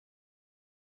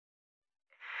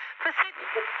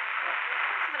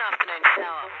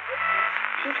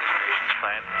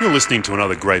You're listening to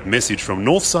another great message from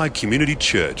Northside Community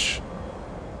Church.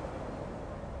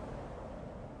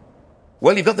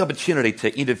 Well, you've got the opportunity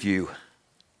to interview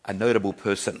a notable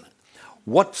person.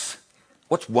 What's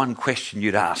one question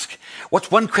you'd ask? What's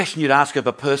one question you'd ask of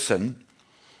a person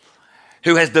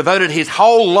who has devoted his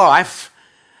whole life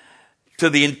to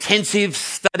the intensive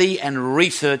study and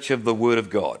research of the Word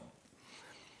of God?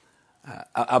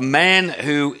 A man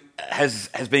who has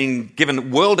been given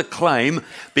world acclaim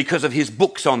because of his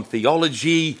books on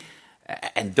theology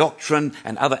and doctrine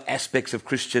and other aspects of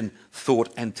Christian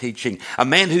thought and teaching. A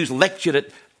man who's lectured at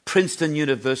Princeton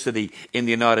University in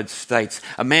the United States.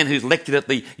 A man who's lectured at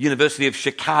the University of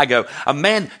Chicago. A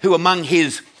man who among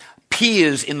his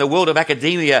peers in the world of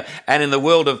academia and in the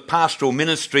world of pastoral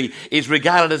ministry is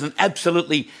regarded as an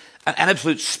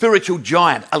absolute spiritual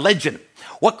giant, a legend.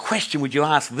 What question would you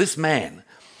ask this man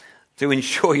to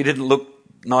ensure you didn't look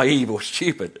naive or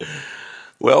stupid?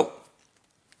 Well,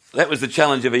 that was the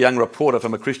challenge of a young reporter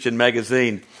from a Christian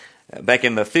magazine back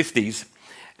in the 50s.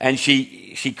 And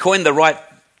she coined the right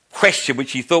question, which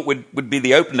she thought would be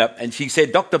the opener. And she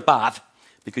said, Dr. Barth,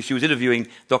 because she was interviewing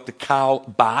Dr. Karl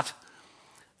Barth,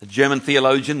 a German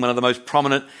theologian, one of the most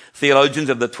prominent theologians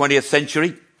of the 20th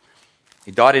century.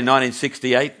 He died in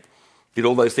 1968, did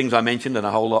all those things I mentioned and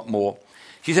a whole lot more.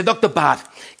 She said, Dr. Barth,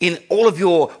 in all of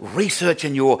your research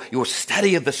and your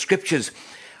study of the scriptures,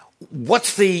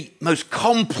 what's the most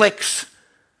complex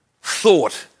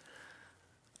thought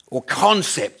or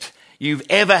concept you've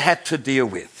ever had to deal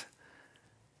with?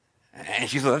 And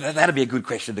she thought, that'd be a good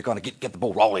question to kind of get the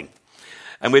ball rolling.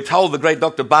 And we're told the great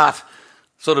Dr. Barth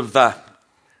sort of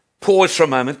paused for a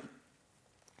moment.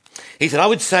 He said, I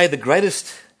would say the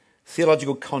greatest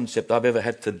theological concept I've ever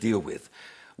had to deal with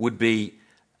would be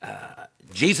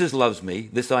Jesus loves me,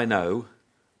 this I know,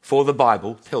 for the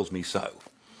Bible tells me so.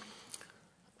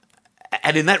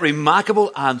 And in that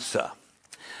remarkable answer,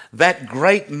 that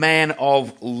great man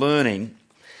of learning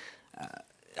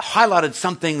highlighted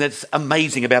something that's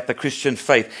amazing about the Christian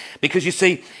faith. Because you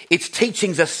see, its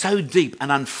teachings are so deep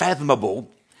and unfathomable,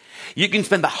 you can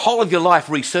spend the whole of your life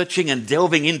researching and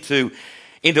delving into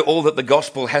all that the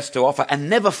gospel has to offer and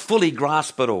never fully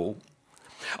grasp it all.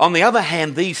 On the other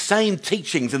hand, these same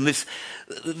teachings and this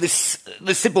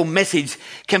simple message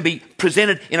can be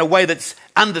presented in a way that's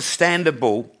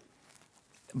understandable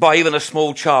by even a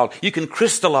small child. You can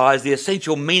crystallize the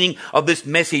essential meaning of this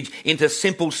message into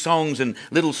simple songs and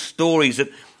little stories that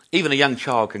even a young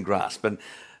child can grasp. And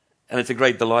it's a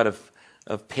great delight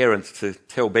of parents to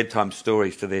tell bedtime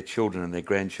stories to their children and their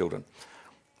grandchildren.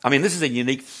 I mean, this is a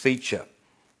unique feature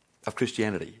of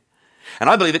Christianity. And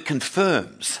I believe it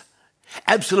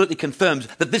absolutely confirms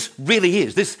that this really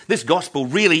is, this gospel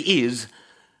really is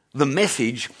the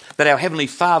message that our Heavenly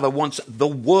Father wants the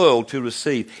world to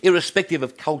receive, irrespective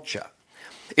of culture,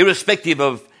 irrespective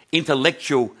of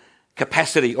intellectual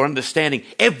capacity or understanding.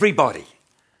 Everybody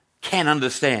can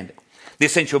understand the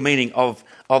essential meaning of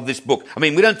this book. I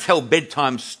mean, we don't tell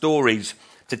bedtime stories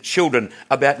to children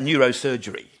about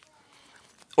neurosurgery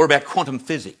or about quantum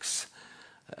physics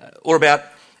or about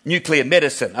nuclear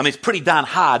medicine. I mean, it's pretty darn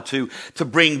hard to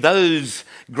bring those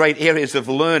great areas of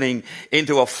learning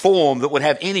into a form that would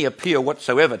have any appeal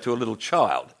whatsoever to a little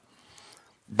child.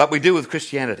 But we do with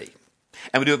Christianity,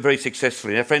 and we do it very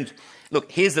successfully. Now, friends,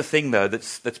 look, here's the thing, though,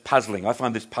 that's puzzling. I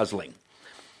find this puzzling.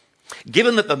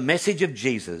 Given that the message of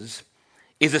Jesus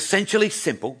is essentially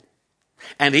simple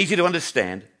and easy to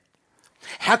understand,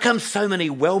 how come so many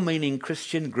well-meaning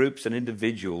Christian groups and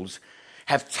individuals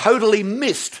have totally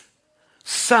missed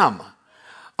some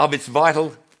of its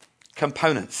vital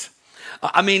components?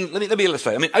 I mean, let me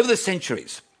illustrate. I mean, over the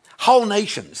centuries, whole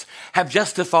nations have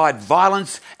justified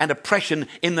violence and oppression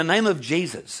in the name of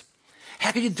Jesus.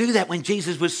 How could you do that when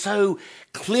Jesus was so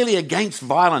clearly against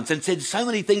violence and said so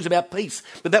many things about peace?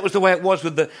 But that was the way it was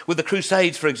with the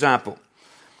Crusades, for example.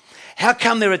 How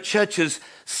come there are churches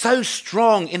so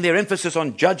strong in their emphasis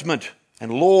on judgment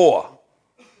and law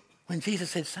when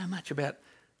Jesus said so much about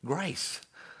grace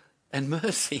and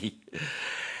mercy?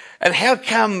 And how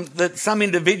come that some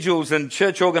individuals and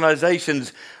church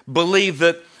organisations believe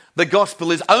that the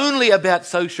gospel is only about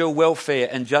social welfare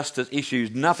and justice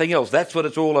issues, nothing else? That's what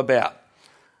it's all about,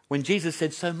 when Jesus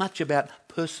said so much about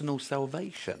personal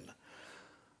salvation.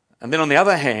 And then on the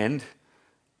other hand,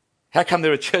 how come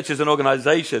there are churches and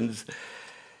organisations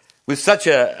with such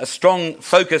a strong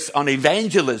focus on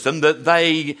evangelism that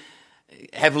they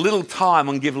have little time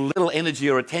and give little energy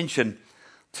or attention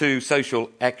to social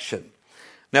action?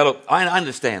 Now, look, I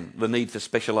understand the need for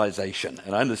specialisation,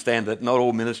 and I understand that not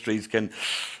all ministries can,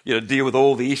 deal with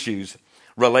all the issues.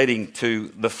 relating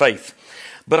to the faith.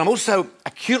 But I'm also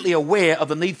acutely aware of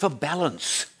the need for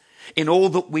balance in all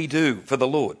that we do for the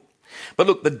Lord. But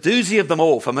look, the doozy of them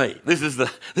all for me, this is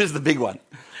the big one.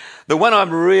 The one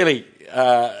I'm really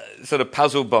sort of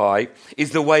puzzled by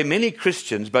is the way many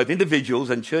Christians, both individuals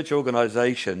and church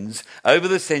organisations, over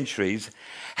the centuries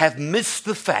have missed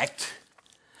the fact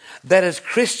that as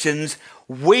Christians,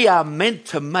 we are meant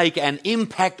to make an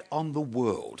impact on the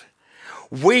world.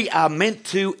 We are meant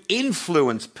to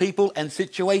influence people and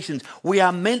situations. We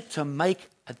are meant to make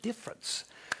a difference.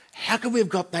 How can we have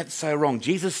got that so wrong?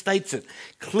 Jesus states it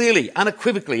clearly,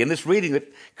 unequivocally in this reading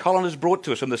that Colin has brought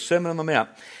to us from the Sermon on the Mount.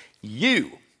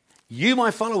 You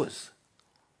my followers,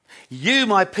 you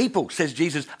my people, says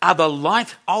Jesus, are the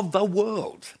light of the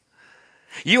world.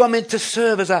 You are meant to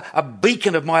serve as a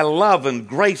beacon of my love and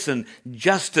grace and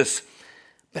justice.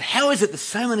 But how is it that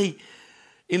so many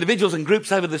individuals and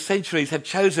groups over the centuries have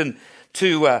chosen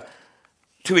to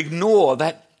ignore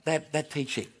that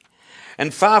teaching?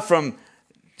 And far from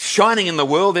shining in the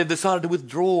world, they've decided to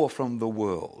withdraw from the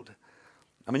world.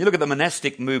 I mean, you look at the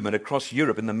monastic movement across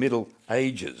Europe in the Middle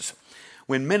Ages,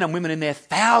 when men and women in their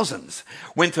thousands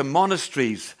went to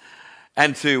monasteries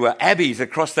and to abbeys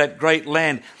across that great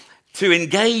land to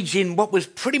engage in what was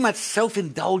pretty much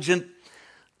self-indulgent,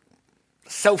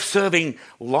 self-serving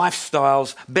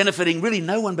lifestyles, benefiting really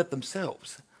no one but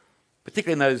themselves,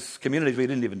 particularly in those communities where you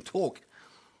didn't even talk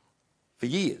for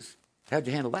years. How'd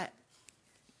you handle that?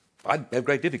 I'd have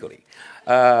great difficulty,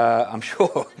 I'm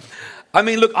sure. I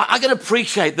mean, look, I can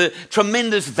appreciate the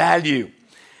tremendous value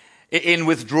in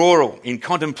withdrawal, in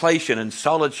contemplation and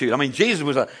solitude. I mean, Jesus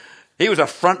was a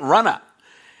front runner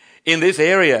in this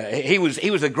area. He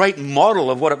was a great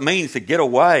model of what it means to get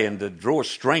away and to draw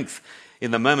strength in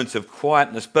the moments of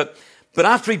quietness. But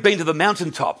after he'd been to the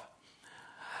mountaintop,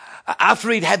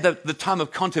 after he'd had the time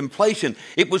of contemplation,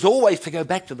 it was always to go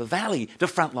back to the valley, to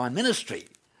frontline ministry.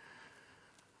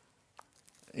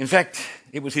 In fact,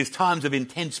 it was his times of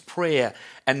intense prayer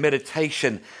and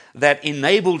meditation that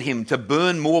enabled him to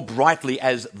burn more brightly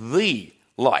as the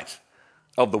light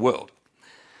of the world.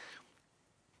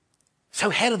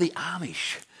 So how do the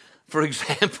Amish, for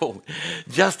example,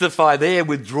 justify their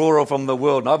withdrawal from the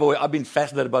world? And I've been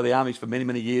fascinated by the Amish for many,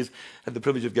 many years. Had the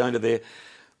privilege of going to their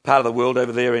part of the world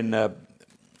over there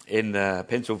in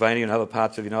Pennsylvania and other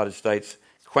parts of the United States.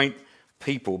 Quaint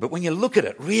people. But when you look at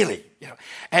it, really,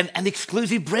 and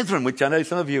exclusive brethren, which I know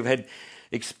some of you have had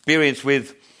experience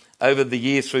with over the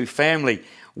years through family,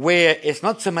 where it's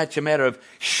not so much a matter of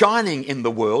shining in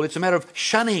the world, it's a matter of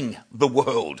shunning the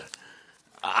world.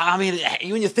 I mean,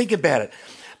 when you think about it.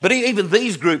 But even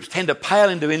these groups tend to pale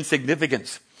into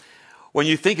insignificance when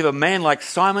you think of a man like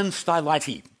Simon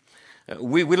Stylites.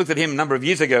 We looked at him a number of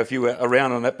years ago, if you were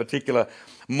around on that particular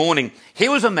morning. He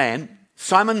was a man,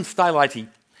 Simon Stylites,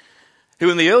 who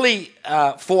in the early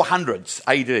 400s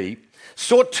AD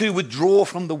sought to withdraw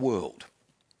from the world.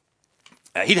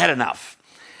 He'd had enough.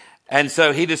 And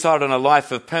so he decided on a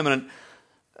life of permanent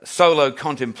solo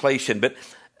contemplation. But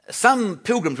some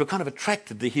pilgrims were kind of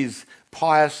attracted to his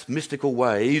pious, mystical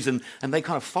ways, and they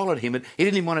kind of followed him. And he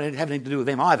didn't even want to have anything to do with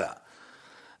them either.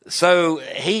 So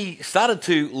he started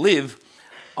to live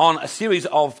on a series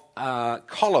of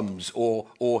columns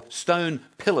or stone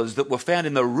pillars that were found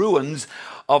in the ruins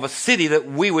of a city that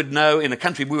we would know, in a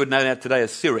country we would know now today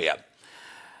as Syria.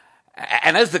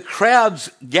 And as the crowds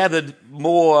gathered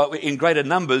more in greater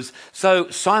numbers, so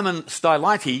Simon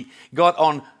Stylites got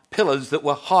on pillars that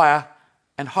were higher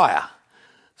and higher,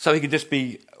 so he could just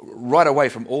be right away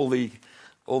from all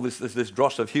this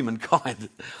dross of humankind.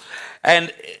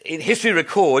 And history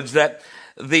records that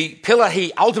the pillar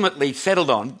he ultimately settled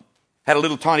on had a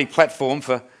little tiny platform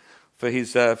for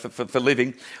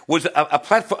living, was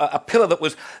a pillar that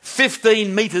was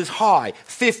 15 metres high,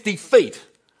 50 feet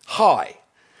high.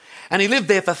 And he lived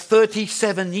there for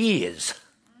 37 years.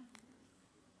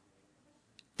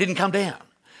 Didn't come down.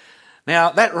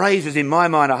 Now, that raises in my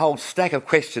mind a whole stack of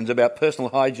questions about personal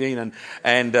hygiene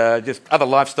and just other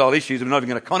lifestyle issues I'm not even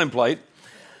going to contemplate.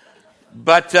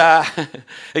 But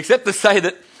except to say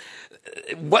that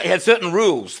he had certain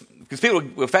rules, because people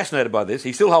were fascinated by this.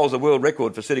 He still holds the world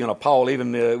record for sitting on a pole,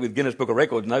 even with Guinness Book of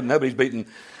Records. Nobody's beaten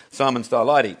Simon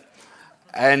Stylites.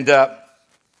 And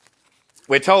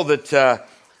we're told that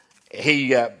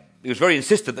he was very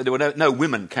insistent that there were no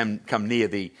women come near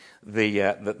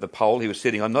the pole he was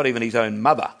sitting on, not even his own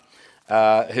mother,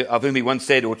 of whom he once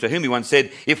said, or to whom he once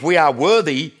said, "If we are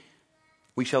worthy,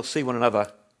 we shall see one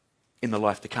another in the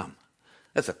life to come."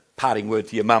 That's a parting word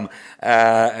to your mum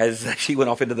as she went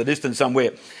off into the distance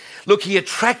somewhere. Look, he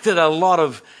attracted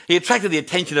the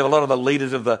attention of a lot of the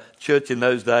leaders of the church in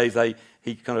those days.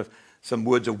 He kind of Some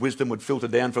words of wisdom would filter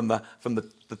down from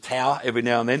the tower every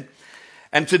now and then.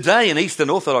 And today in Eastern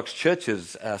Orthodox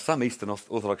churches, some Eastern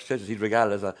Orthodox churches, he's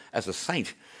regarded as a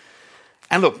saint.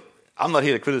 And look, I'm not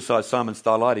here to criticise Simon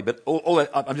Stylites, but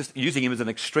I'm just using him as an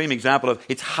extreme example of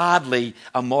it's hardly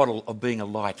a model of being a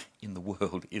light in the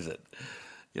world, is it?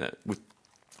 You know,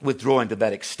 withdrawing to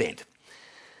that extent.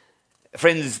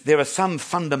 Friends, there are some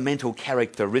fundamental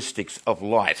characteristics of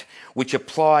light which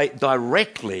apply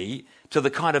directly to the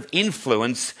kind of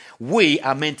influence we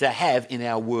are meant to have in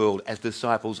our world as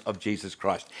disciples of Jesus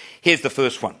Christ. Here's the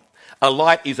first one. A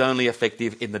light is only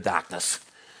effective in the darkness.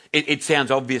 It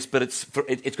sounds obvious, but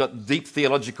it's got deep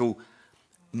theological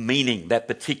meaning, that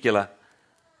particular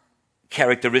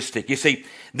characteristic. You see,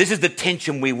 this is the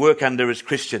tension we work under as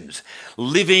Christians,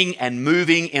 living and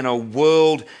moving in a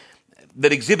world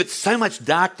that exhibits so much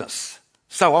darkness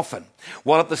so often,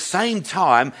 while at the same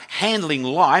time handling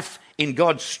life in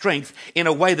God's strength in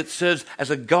a way that serves as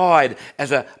a guide,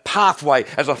 as a pathway,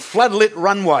 as a floodlit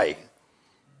runway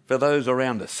for those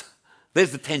around us.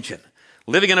 There's the tension.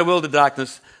 Living in a world of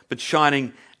darkness, but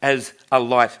shining as a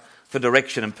light for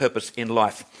direction and purpose in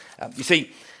life. You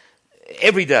see,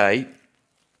 every day,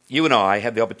 you and I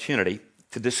have the opportunity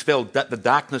to dispel the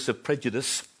darkness of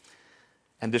prejudice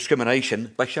and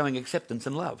discrimination by showing acceptance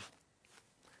and love.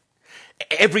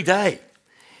 Every day,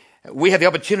 we have the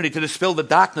opportunity to dispel the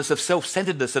darkness of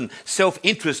self-centeredness and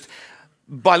self-interest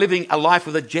by living a life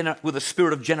with a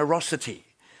spirit of generosity,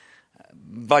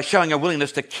 by showing a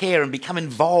willingness to care and become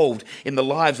involved in the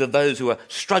lives of those who are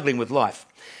struggling with life.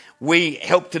 We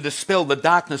help to dispel the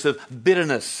darkness of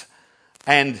bitterness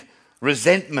and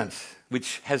resentment,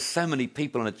 which has so many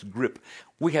people in its grip.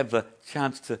 We have the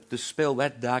chance to dispel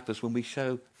that darkness when we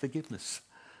show forgiveness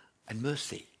and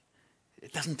mercy.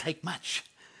 It doesn't take much.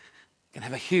 It can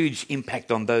have a huge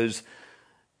impact on those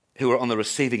who are on the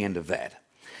receiving end of that.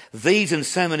 These and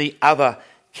so many other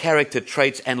character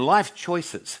traits and life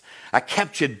choices are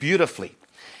captured beautifully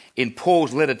in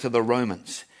Paul's letter to the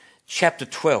Romans, chapter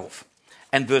 12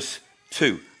 and verse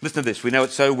 2. Listen to this, we know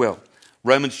it so well.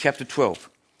 Romans chapter 12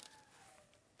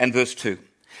 and verse 2.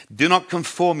 Do not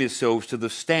conform yourselves to the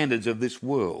standards of this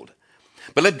world,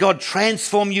 but let God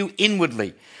transform you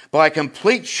inwardly by a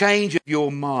complete change of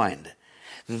your mind.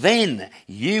 Then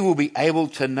you will be able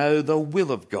to know the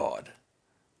will of God,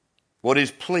 what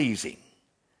is pleasing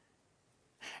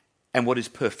and what is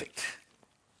perfect.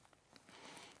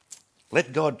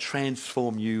 Let God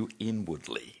transform you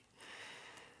inwardly.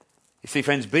 You see,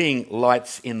 friends, being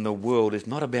lights in the world is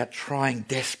not about trying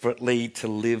desperately to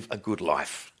live a good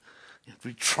life.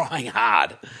 We're trying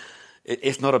hard.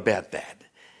 It's not about that.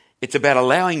 It's about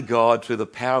allowing God, through the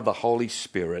power of the Holy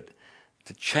Spirit,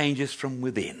 to change us from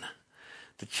within,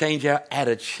 to change our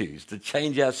attitudes, to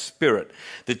change our spirit,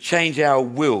 to change our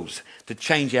wills, to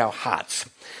change our hearts.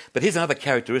 But here's another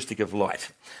characteristic of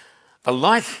light. A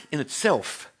light in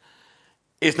itself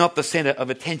is not the centre of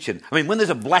attention. I mean, when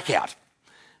there's a blackout,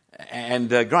 and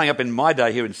growing up in my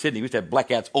day here in Sydney, we used to have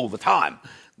blackouts all the time.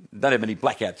 Don't have many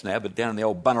blackouts now, but down in the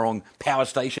old Bunurong power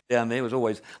station down there was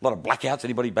always a lot of blackouts.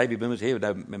 Anybody, baby boomers here,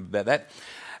 don't remember about that.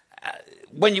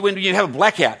 When you have a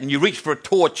blackout and you reach for a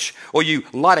torch or you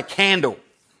light a candle,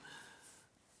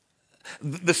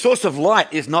 the source of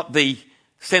light is not the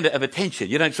centre of attention.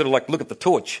 You don't sort of like look at the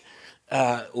torch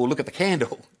or look at the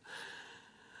candle.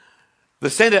 The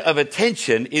centre of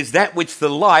attention is that which the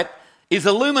light is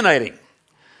illuminating.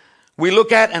 We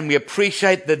look at and we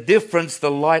appreciate the difference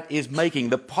the light is making,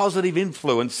 the positive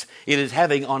influence it is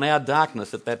having on our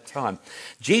darkness at that time.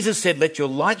 Jesus said, let your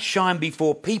light shine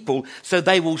before people so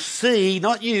they will see,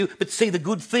 not you, but see the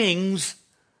good things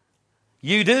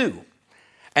you do.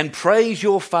 And praise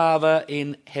your Father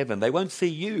in heaven. They won't see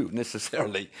you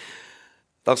necessarily.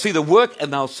 They'll see the work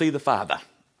and they'll see the Father.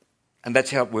 And that's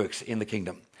how it works in the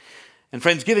kingdom. And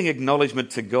friends, giving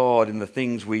acknowledgement to God in the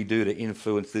things we do to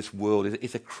influence this world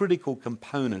is a critical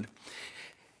component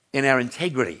in our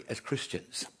integrity as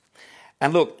Christians.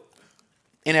 And look,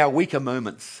 in our weaker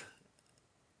moments,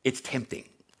 it's tempting.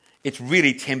 It's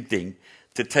really tempting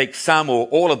to take some or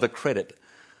all of the credit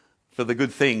for the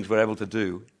good things we're able to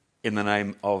do in the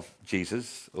name of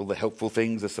Jesus, all the helpful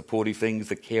things, the supportive things,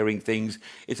 the caring things.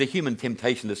 It's a human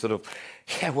temptation to sort of,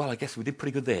 yeah, well, I guess we did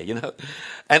pretty good there, you know.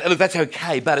 And look, that's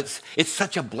okay, but it's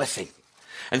such a blessing.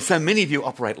 And so many of you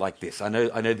operate like this. I know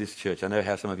this church. I know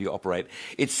how some of you operate.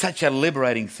 It's such a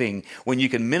liberating thing when you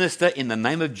can minister in the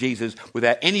name of Jesus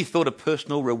without any thought of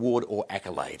personal reward or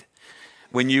accolade.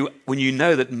 When you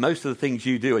know that most of the things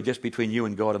you do are just between you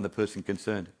and God and the person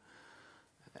concerned.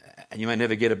 And you may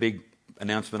never get a big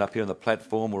announcement up here on the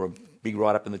platform or a big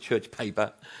write-up in the church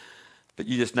paper, but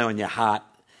you just know in your heart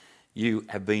you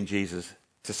have been Jesus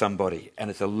to somebody. And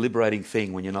it's a liberating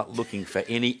thing when you're not looking for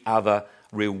any other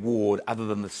reward other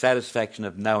than the satisfaction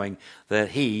of knowing that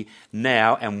he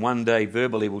now and one day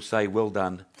verbally will say, well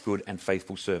done, good and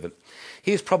faithful servant.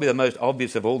 Here's probably the most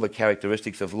obvious of all the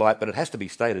characteristics of light, but it has to be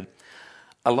stated.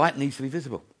 A light needs to be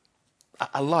visible.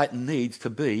 A light needs to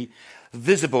be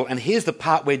visible. And here's the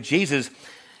part where Jesus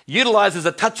utilises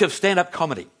a touch of stand-up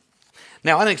comedy.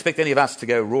 Now, I don't expect any of us to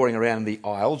go roaring around in the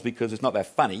aisles because it's not that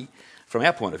funny from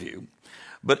our point of view.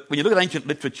 But when you look at ancient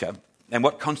literature and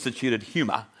what constituted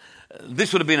humour,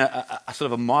 this would have been a sort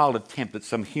of a mild attempt at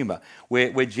some humour,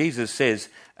 where Jesus says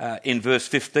in verse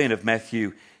 15 of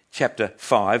Matthew chapter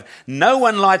 5, no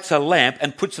one lights a lamp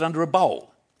and puts it under a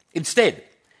bowl. Instead,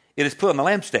 it is put on the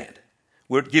lampstand,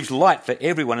 where it gives light for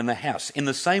everyone in the house. In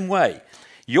the same way,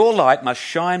 your light must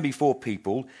shine before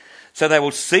people, so they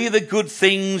will see the good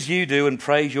things you do and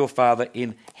praise your Father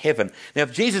in heaven. Now,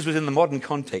 if Jesus was in the modern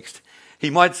context, he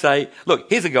might say, look,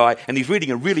 here's a guy, and he's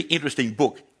reading a really interesting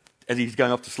book as he's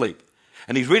going off to sleep.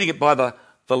 And he's reading it by the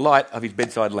light of his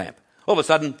bedside lamp. All of a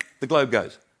sudden, the globe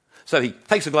goes. So he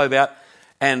takes the globe out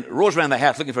and roars around the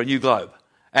house looking for a new globe.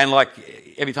 And like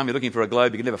every time you're looking for a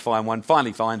globe, you can never find one,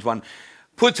 finally finds one,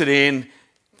 puts it in,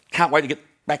 can't wait to get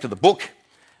back to the book,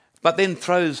 but then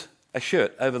throws a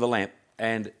shirt over the lamp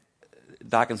and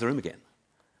darkens the room again.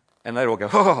 And they all go,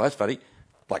 oh, that's funny.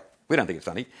 Like, we don't think it's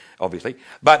funny, obviously.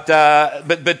 But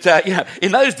you know,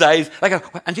 in those days, they go,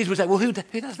 and Jesus would say, well, who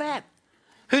does that?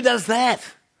 Who does that?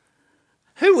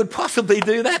 Who would possibly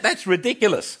do that? That's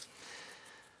ridiculous.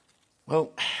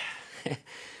 Well,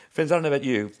 friends, I don't know about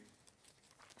you,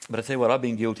 but I tell you what, I've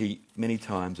been guilty many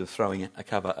times of throwing a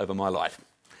cover over my light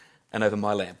and over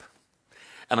my lamp.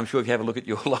 And I'm sure if you have a look at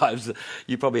your lives,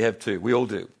 you probably have too. We all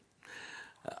do.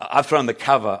 I've thrown the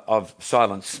cover of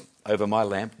silence over my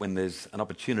lamp when there's been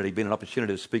an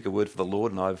opportunity to speak a word for the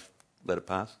Lord, and I've let it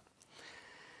pass.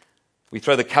 We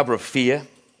throw the cover of fear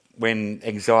when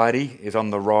anxiety is on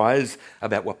the rise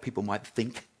about what people might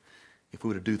think if we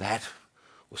were to do that,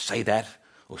 or say that,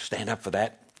 or stand up for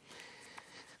that.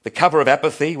 The cover of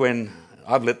apathy when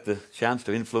I've let the chance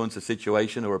to influence a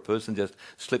situation or a person just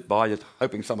slip by, just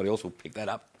hoping somebody else will pick that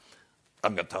up. I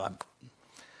haven't got time.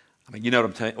 I mean, you know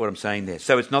what I'm saying there.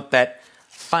 So it's not that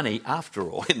funny after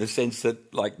all, in the sense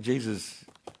that, like Jesus,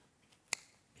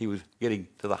 he was getting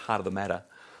to the heart of the matter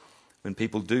when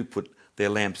people do put their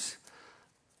lamps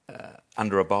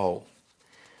under a bowl.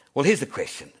 Well, here's the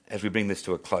question as we bring this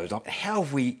to a close. How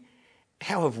have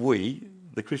we,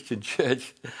 the Christian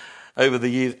church, over the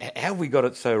years, how have we got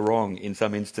it so wrong in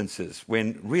some instances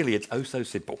when really it's oh so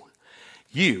simple?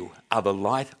 You are the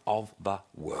light of the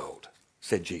world,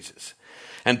 said Jesus.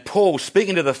 And Paul,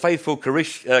 speaking to the faithful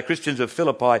Christians of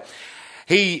Philippi,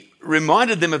 he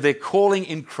reminded them of their calling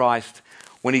in Christ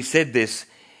when he said this,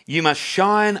 you must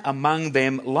shine among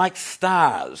them like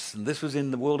stars. And this was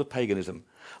in the world of paganism,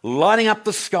 lighting up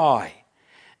the sky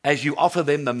as you offer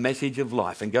them the message of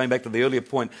life. And going back to the earlier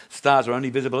point, stars are only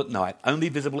visible at night, only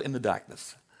visible in the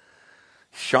darkness.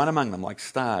 Shine among them like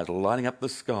stars, lighting up the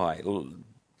sky,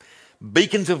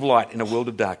 beacons of light in a world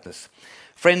of darkness.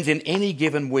 Friends, in any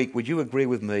given week, would you agree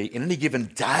with me, in any given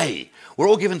day, we're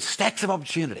all given stacks of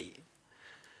opportunity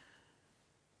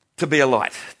to be a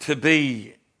light, to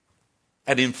be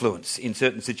an influence in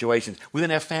certain situations,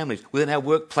 within our families, within our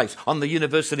workplace, on the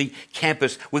university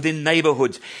campus, within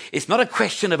neighbourhoods. It's not a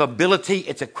question of ability,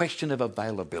 it's a question of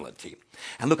availability.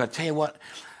 And look, I tell you what,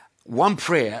 one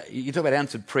prayer, you talk about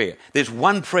answered prayer, there's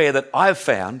one prayer that I've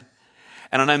found,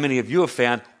 and I know many of you have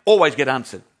found, always gets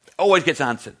answered.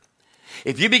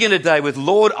 If you begin a day with,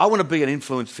 Lord, I want to be an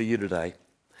influence for you today.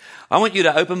 I want you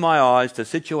to open my eyes to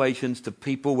situations, to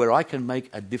people where I can make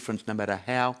a difference no matter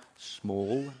how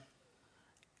small,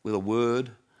 with a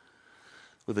word,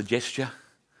 with a gesture,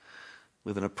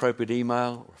 with an appropriate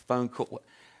email or a phone call.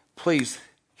 Please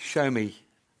show me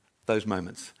those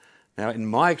moments. Now, in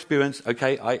my experience,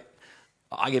 okay,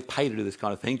 I get paid to do this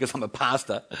kind of thing because I'm a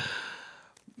pastor.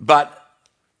 But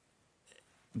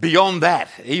beyond that,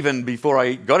 even before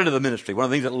I got into the ministry, one of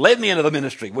the things that led me into the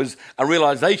ministry was a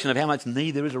realisation of how much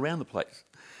need there is around the place.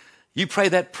 You pray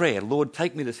that prayer, Lord,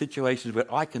 take me to situations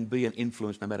where I can be an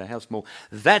influence no matter how small.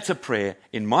 That's a prayer,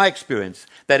 in my experience,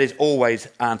 that is always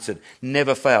answered,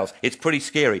 never fails. It's pretty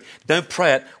scary. Don't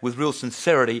pray it with real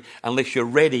sincerity unless you're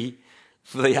ready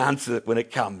for the answer when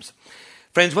it comes.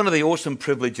 Friends, one of the awesome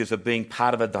privileges of being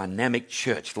part of a dynamic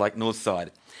church like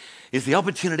Northside is the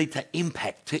opportunity to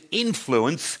impact, to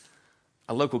influence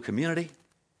a local community,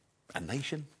 a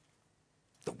nation,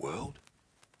 the world.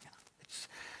 It's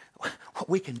what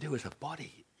we can do as a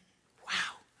body.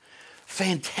 Wow.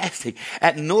 Fantastic.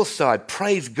 At Northside,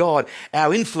 praise God,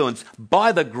 our influence,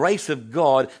 by the grace of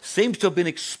God, seems to have been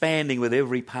expanding with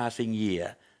every passing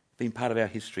year. Been part of our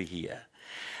history here.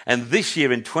 And this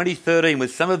year in 2013,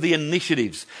 with some of the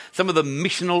initiatives, some of the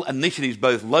missional initiatives,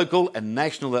 both local and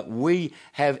national, that we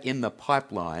have in the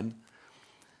pipeline,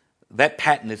 that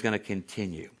pattern is going to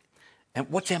continue. And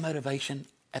what's our motivation?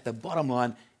 At the bottom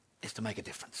line is to make a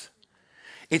difference.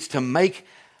 It's to make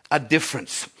a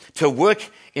difference, to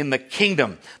work in the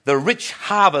kingdom. The rich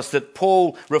harvest that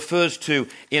Paul refers to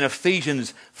in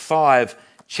Ephesians 5,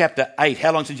 chapter 8.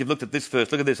 How long since you've looked at this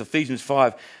verse? Look at this, Ephesians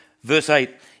 5, verse 8.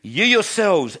 You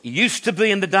yourselves used to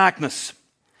be in the darkness,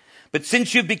 but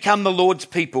since you've become the Lord's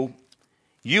people,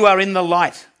 you are in the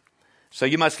light. So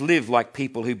you must live like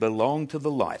people who belong to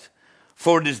the light.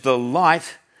 For it is the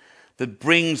light that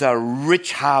brings a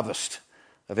rich harvest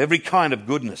of every kind of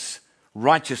goodness,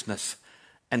 righteousness,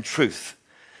 and truth.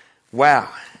 Wow.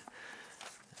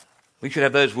 We should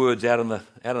have those words out on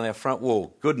our front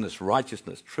wall. Goodness,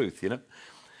 righteousness, truth,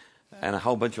 and a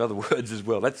whole bunch of other words as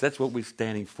well. That's what we're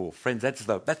standing for. Friends, that's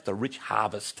the rich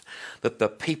harvest that the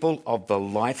people of the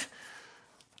light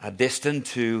are destined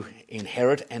to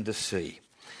inherit and to see.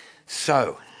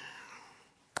 So,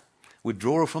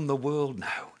 withdrawal from the world?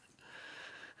 No.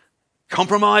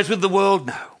 Compromise with the world?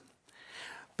 No.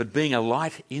 But being a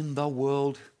light in the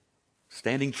world,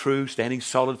 standing true, standing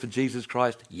solid for Jesus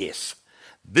Christ? Yes.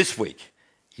 This week,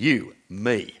 you,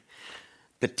 me,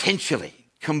 potentially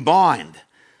combined,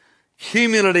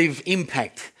 cumulative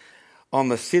impact on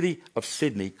the city of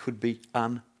Sydney could be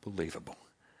unbelievable.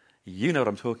 You know what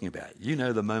I'm talking about. You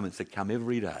know the moments that come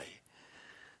every day.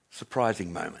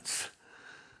 Surprising moments.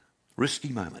 Risky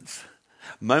moments.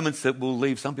 Moments that will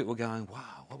leave some people going,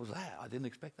 wow, what was that? I didn't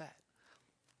expect that.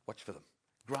 Watch for them.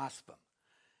 Grasp them.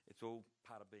 It's all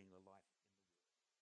part of being the